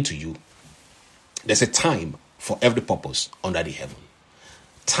essentially is saying to you, there's a time for every purpose under the heaven.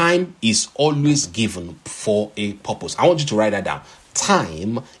 Time is always given for a purpose. I want you to write that down.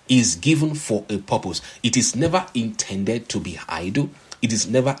 Time is given for a purpose. It is never intended to be idle. It is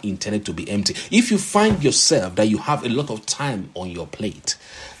never intended to be empty. If you find yourself that you have a lot of time on your plate,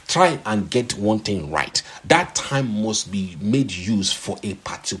 try and get one thing right. That time must be made use for a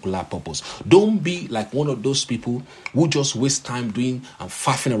particular purpose. Don't be like one of those people who just waste time doing and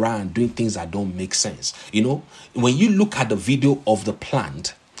faffing around and doing things that don't make sense. You know, when you look at the video of the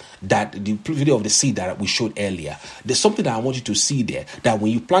plant, the video of the seed that we showed earlier, there's something that I want you to see there, that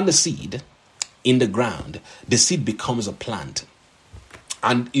when you plant the seed in the ground, the seed becomes a plant.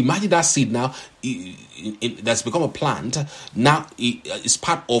 And imagine that seed now that's become a plant. Now it's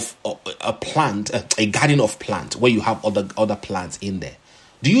part of a plant, a garden of plant where you have other plants in there.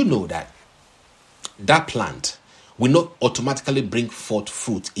 Do you know that plant will not automatically bring forth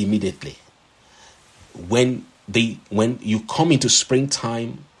fruit immediately? When you come into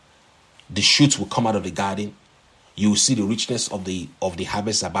springtime, the shoots will come out of the garden. You will see the richness of the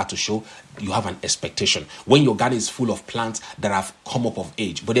harvest about to show. You have an expectation. When your garden is full of plants that have come up of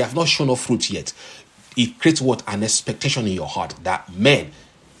age, but they have not shown off fruit yet, it creates an expectation in your heart that, man,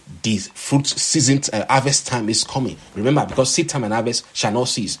 the fruit season, harvest time is coming. Remember, because seed time and harvest shall not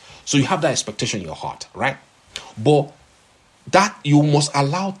cease. So you have that expectation in your heart, right? But that you must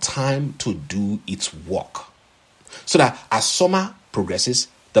allow time to do its work, so that as summer progresses,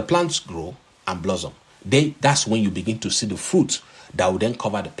 the plants grow and blossom. That's when you begin to see the fruit that will then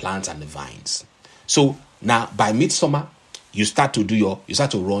cover the plants and the vines. So now by midsummer, you start to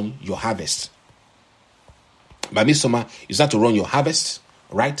run your harvest. By midsummer, you start to run your harvest,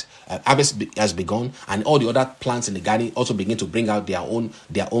 right? Harvest has begun, and all the other plants in the garden also begin to bring out their own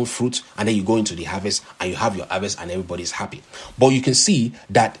fruit, and then you go into the harvest and you have your harvest and everybody's happy. But you can see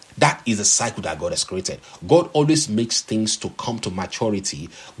that is a cycle that God has created. God always makes things to come to maturity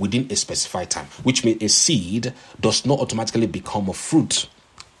within a specified time, which means a seed does not automatically become a fruit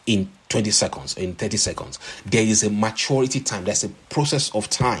in 20 seconds, in 30 seconds. There is a maturity time. There's a process of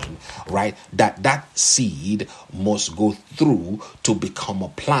time, right? That seed must go through to become a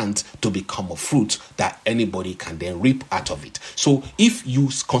plant, to become a fruit that anybody can then reap out of it. So if you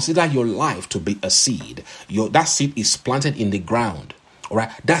consider your life to be a seed, that seed is planted in the ground. All right,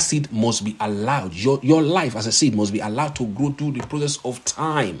 that seed must be allowed. Your life as a seed must be allowed to grow through the process of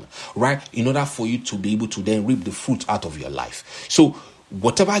time, right? In order for you to be able to then reap the fruit out of your life. So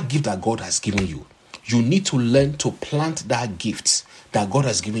whatever gift that God has given you, you need to learn to plant that gift that God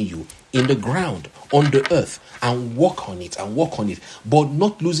has given you in the ground, on the earth, and work on it, but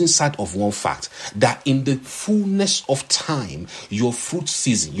not losing sight of one fact, that in the fullness of time, your fruit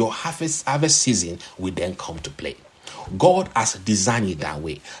season, your harvest season will then come to play. God has designed it that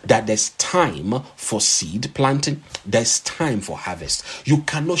way, that there's time for seed planting, there's time for harvest. You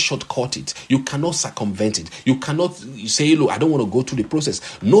cannot shortcut it. You cannot circumvent it. You cannot say, look, I don't want to go through the process.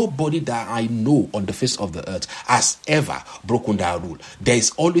 Nobody that I know on the face of the earth has ever broken that rule. There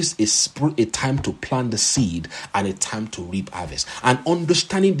is always a time to plant the seed and a time to reap harvest. And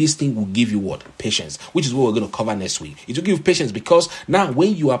understanding this thing will give you what? Patience, which is what we're going to cover next week. It will give you patience, because now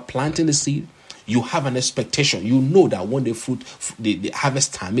when you are planting the seed, you have an expectation. You know that when the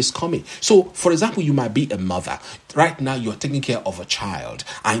harvest time is coming. So, for example, you might be a mother. Right now, you're taking care of a child,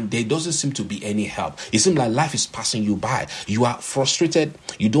 and there doesn't seem to be any help. It seems like life is passing you by. You are frustrated.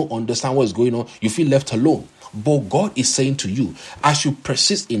 You don't understand what's going on. You feel left alone. But God is saying to you, as you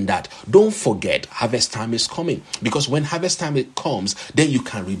persist in that, don't forget harvest time is coming. Because when harvest time comes, then you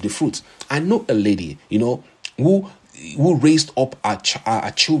can reap the fruit. I know a lady, who raised up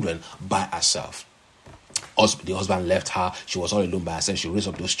her children by herself. The husband left her. She was all alone by herself. She raised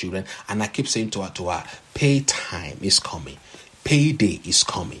up those children. And I keep saying to her, pay time is coming. Payday is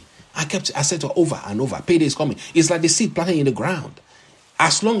coming. I said to her over and over, payday is coming. It's like the seed planted in the ground.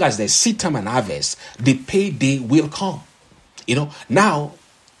 As long as there's seed time and harvest, the payday will come. Now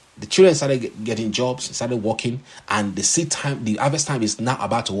the children started getting jobs, started working, and the harvest time is now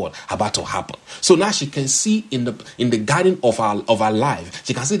about to happen. So now she can see in the garden of our life,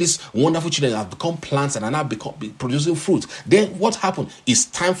 she can see these wonderful children have become plants and are now producing fruit. Then what happened? It's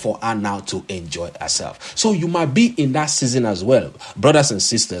time for her now to enjoy herself. So you might be in that season as well, brothers and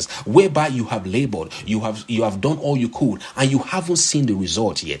sisters, whereby you have labored, you have done all you could, and you haven't seen the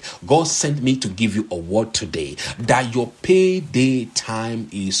result yet. God sent me to give you a word today that your payday time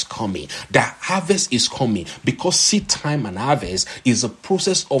is coming. That harvest is coming, because seed time and harvest is a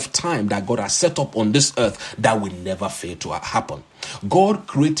process of time that God has set up on this earth that will never fail to happen. God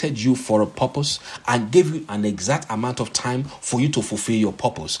created you for a purpose and gave you an exact amount of time for you to fulfill your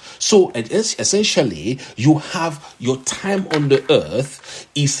purpose. So essentially, you have your time on the earth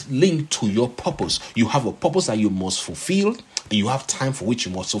is linked to your purpose. You have a purpose that you must fulfill. You have time for which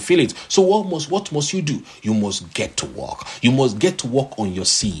you must fulfill it. So what must you do? You must get to work. You must get to work on your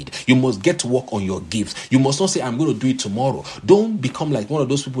seed. You must get to work on your gifts. You must not say, I'm going to do it tomorrow. Don't become like one of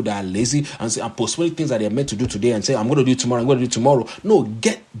those people that are lazy and say, I'm postponing things that they're meant to do today and say, I'm going to do it tomorrow. I'm going to do it tomorrow. No,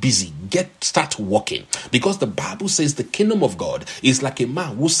 get busy. Start working. Because the Bible says the kingdom of God is like a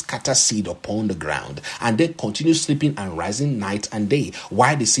man who scatters seed upon the ground and then continues sleeping and rising night and day.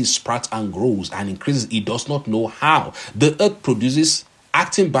 While the seed sprouts and grows and increases, he does not know how. The earth produces,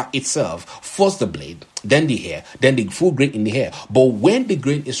 acting by itself, first the blade, then the hair, then the full grain in the hair. But when the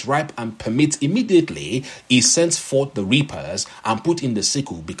grain is ripe and permits, immediately he sends forth the reapers and put in the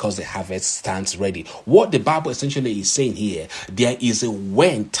sickle, because the harvest stands ready. What the Bible essentially is saying here, there is a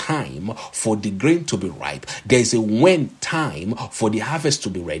when time for the grain to be ripe. There is a when time for the harvest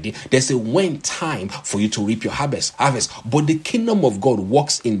to be ready. There's a when time for you to reap your harvest. But the kingdom of God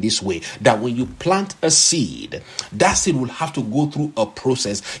works in this way, that when you plant a seed, that seed will have to go through a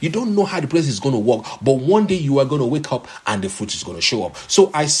process. You don't know how the process is going to work, but one day you are going to wake up and the fruit is going to show up.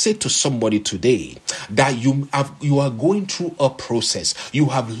 So I say to somebody today that you are going through a process. You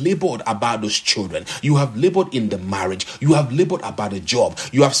have labored about those children. You have labored in the marriage. You have labored about a job.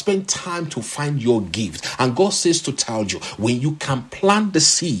 You have spent time to find your gift. And God says to tell you, when you can plant the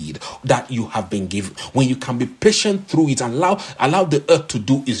seed that you have been given, when you can be patient through it and allow the earth to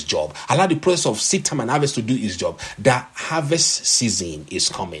do its job, allow the process of seed time and harvest to do its job, that harvest season is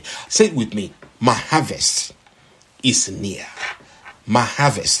coming. Say it with me. My harvest is near. My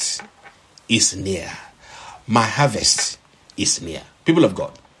harvest is near. My harvest is near. People of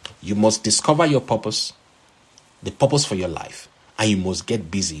God, you must discover your purpose, the purpose for your life, and you must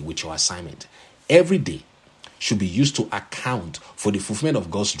get busy with your assignment. Every day should be used to account for the fulfillment of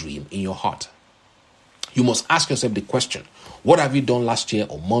God's dream in your heart. You must ask yourself the question, what have you done last year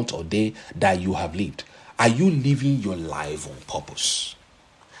or month or day that you have lived? Are you living your life on purpose?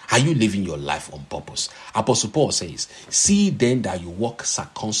 Are you living your life on purpose? Apostle Paul says, see then that you walk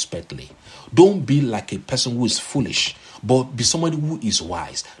circumspectly. Don't be like a person who is foolish, but be somebody who is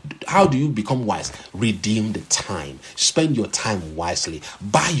wise. How do you become wise? Redeem the time. Spend your time wisely.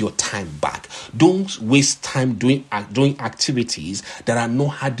 Buy your time back. Don't waste time doing activities that are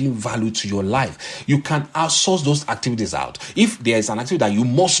not adding value to your life. You can outsource those activities out. If there is an activity that you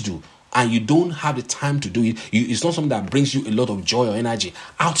must do, and you don't have the time to do it, it's not something that brings you a lot of joy or energy,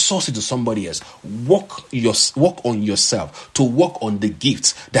 outsource it to somebody else. Work on yourself to work on the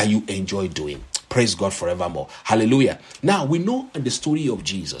gifts that you enjoy doing. Praise God forevermore. Hallelujah. Now, we know in the story of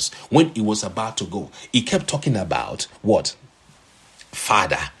Jesus, when he was about to go, he kept talking about what?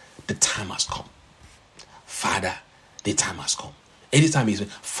 Father, the time has come. Father, the time has come. Anytime he says,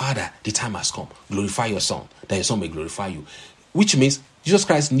 Father, the time has come. Glorify your Son, that your Son may glorify you. Which means Jesus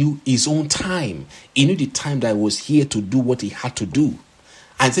Christ knew his own time. He knew the time that he was here to do what he had to do.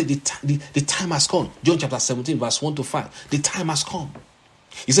 And said, the time has come. John chapter 17, verse 1 to 5. The time has come.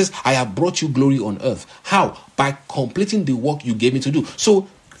 He says, I have brought you glory on earth. How? By completing the work you gave me to do. So,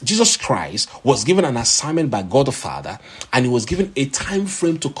 Jesus Christ was given an assignment by God the Father, and he was given a time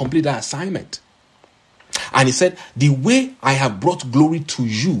frame to complete that assignment. And he said, the way I have brought glory to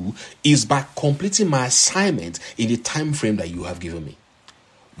you is by completing my assignment in the time frame that you have given me.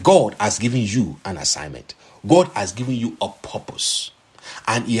 God has given you an assignment. God has given you a purpose.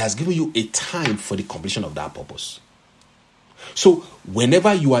 And he has given you a time for the completion of that purpose. So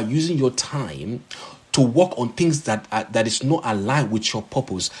whenever you are using your time to work on things that is not aligned with your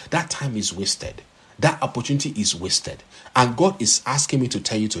purpose, that time is wasted. That opportunity is wasted. And God is asking me to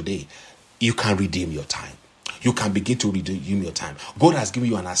tell you today, you can redeem your time. You can begin to redeem your time. God has given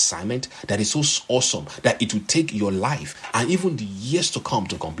you an assignment that is so awesome that it will take your life and even the years to come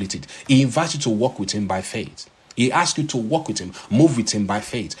to complete it. He invites you to walk with him by faith. He asks you to walk with him, move with him by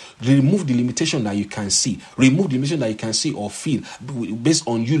faith. Remove the limitation that you can see. Remove the limitation that you can see or feel based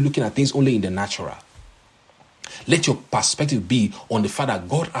on you looking at things only in the natural. Let your perspective be on the fact that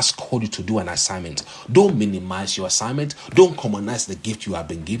God has called you to do an assignment. Don't minimize your assignment. Don't commonize the gift you have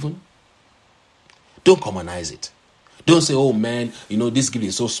been given. Don't commonize it. Don't say, oh man, this gift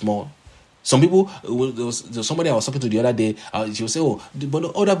is so small. Some people, somebody I was talking to the other day, she will say, oh, but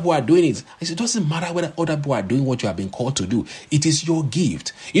other people are doing it. I said, it doesn't matter whether other people are doing what you have been called to do. It is your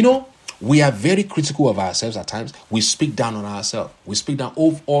gift. We are very critical of ourselves at times. We speak down on ourselves. We speak down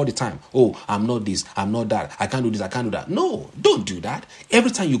all the time. Oh, I'm not this, I'm not that. I can't do this, I can't do that. No, don't do that.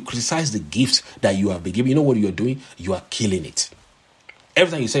 Every time you criticize the gift that you have been given, you know what you're doing? You are killing it.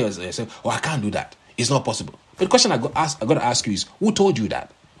 Every time you say to yourself, oh, I can't do that. It's not possible. But the question I got to ask you is, who told you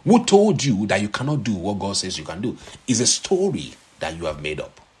that? Who told you that you cannot do what God says you can do? Is a story that you have made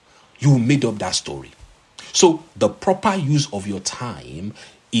up. You made up that story. So the proper use of your time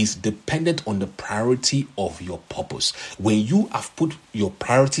is dependent on the priority of your purpose. When you have put your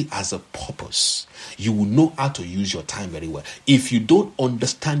priority as a purpose, you will know how to use your time very well. If you don't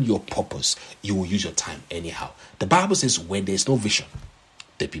understand your purpose, you will use your time anyhow. The Bible says, where there is no vision,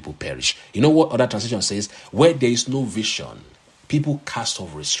 the people perish. You know what other translation says? Where there is no vision, people cast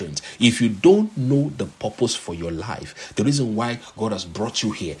off restraint. If you don't know the purpose for your life, the reason why God has brought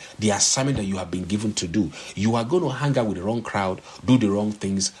you here, the assignment that you have been given to do, you are going to hang out with the wrong crowd, do the wrong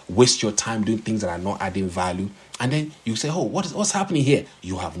things, waste your time doing things that are not adding value. And then you say, oh, what's happening here?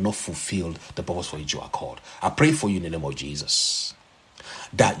 You have not fulfilled the purpose for which you are called. I pray for you in the name of Jesus,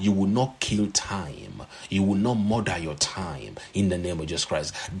 that you will not kill time. You will not murder your time in the name of Jesus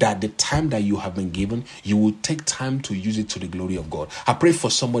Christ. That the time that you have been given, you will take time to use it to the glory of God. I pray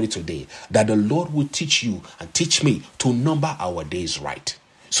for somebody today that the Lord will teach you and teach me to number our days right,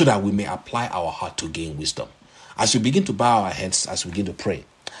 so that we may apply our heart to gain wisdom. As we begin to bow our heads, as we begin to pray,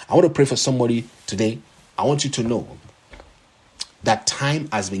 I want to pray for somebody today. I want you to know that time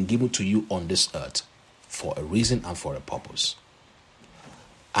has been given to you on this earth for a reason and for a purpose.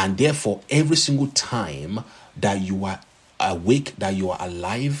 And therefore, every single time that you are awake, that you are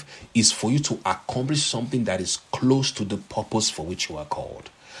alive, is for you to accomplish something that is close to the purpose for which you are called.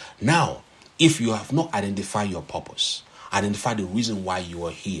 Now, if you have not identified your purpose, identify the reason why you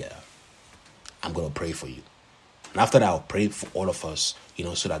are here, I'm going to pray for you. And after that, I'll pray for all of us,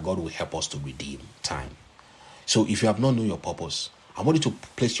 so that God will help us to redeem time. So if you have not known your purpose, I want you to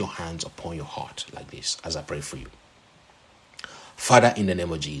place your hands upon your heart like this as I pray for you. Father, in the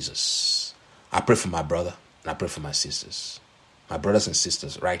name of Jesus, I pray for my brother and I pray for my sisters, my brothers and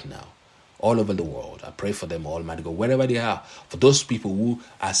sisters right now, all over the world. I pray for them, Almighty God, wherever they are, for those people who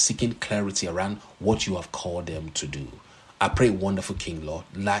are seeking clarity around what you have called them to do. I pray, wonderful King, Lord,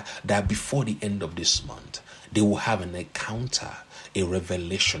 that before the end of this month, they will have an encounter, a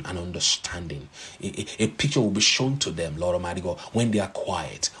revelation, an understanding. A picture will be shown to them, Lord Almighty God, when they are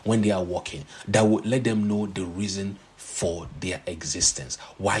quiet, when they are walking, that will let them know the reason for their existence,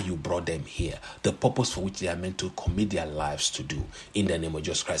 why you brought them here, the purpose for which they are meant to commit their lives to do in the name of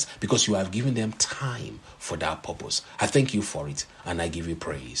Jesus Christ, because you have given them time for that purpose. I thank you for it and I give you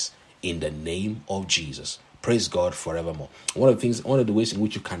praise in the name of Jesus. Praise God forevermore. One of the ways in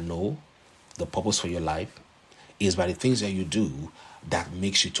which you can know the purpose for your life is by the things that you do that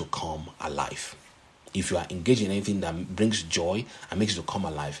makes you to come alive. If you are engaged in anything that brings joy and makes you to come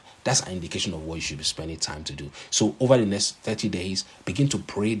alive, that's an indication of what you should be spending time to do. So over the next 30 days, begin to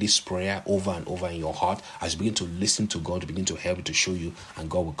pray this prayer over and over in your heart as you begin to listen to God, to begin to help you, to show you, and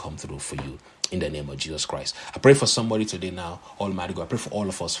God will come through for you. In the name of Jesus Christ. I pray for somebody today now, Almighty God. I pray for all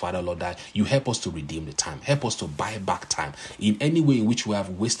of us, Father, Lord, that you help us to redeem the time. Help us to buy back time. In any way in which we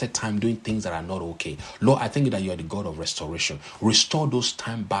have wasted time doing things that are not okay. Lord, I thank you that you are the God of restoration. Restore those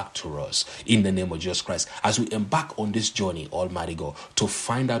time back to us in the name of Jesus Christ. As we embark on this journey, Almighty God, to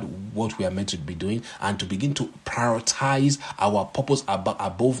find out what we are meant to be doing and to begin to prioritize our purpose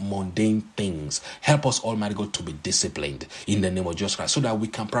above mundane things. Help us, Almighty God, to be disciplined in the name of Jesus Christ so that we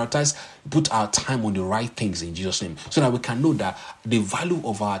can prioritize, put our time on the right things in Jesus' name, so that we can know that the value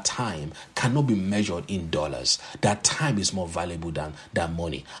of our time cannot be measured in dollars. That time is more valuable than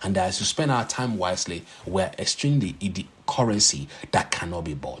money, and that as we spend our time wisely, we're extremely currency that cannot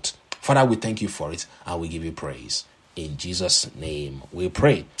be bought. Father, we thank you for it and we give you praise. In Jesus' name we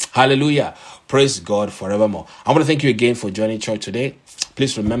pray. Hallelujah. Praise God forevermore. I want to thank you again for joining church today.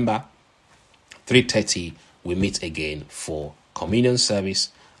 Please remember, 3:30 we meet again for communion service,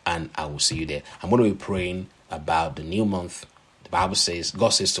 and I will see you there. I'm going to be praying about the new month. The Bible says, God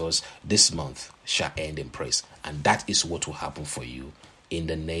says to us, this month shall end in praise. And that is what will happen for you in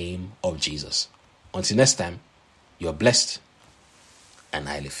the name of Jesus. Until next time, you're blessed and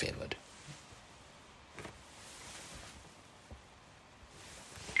highly favored.